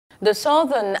The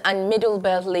Southern and Middle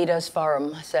Belt Leaders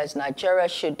Forum says Nigeria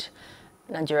stands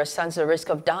the risk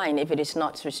of dying if it is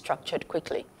not restructured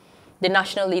quickly. The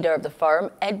national leader of the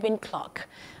forum, Edwin Clark,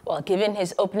 while giving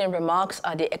his opening remarks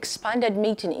at the expanded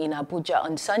meeting in Abuja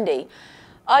on Sunday,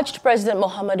 urged President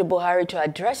Muhammadu Buhari to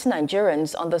address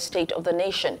Nigerians on the state of the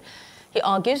nation. He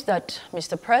argues that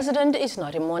Mr. President is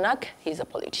not a monarch, he's a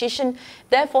politician,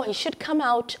 therefore he should come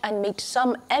out and meet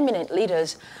some eminent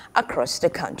leaders across the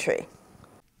country.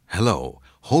 Hello,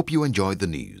 hope you enjoyed the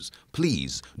news.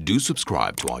 Please do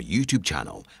subscribe to our YouTube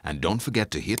channel and don't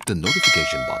forget to hit the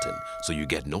notification button so you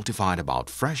get notified about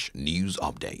fresh news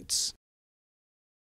updates.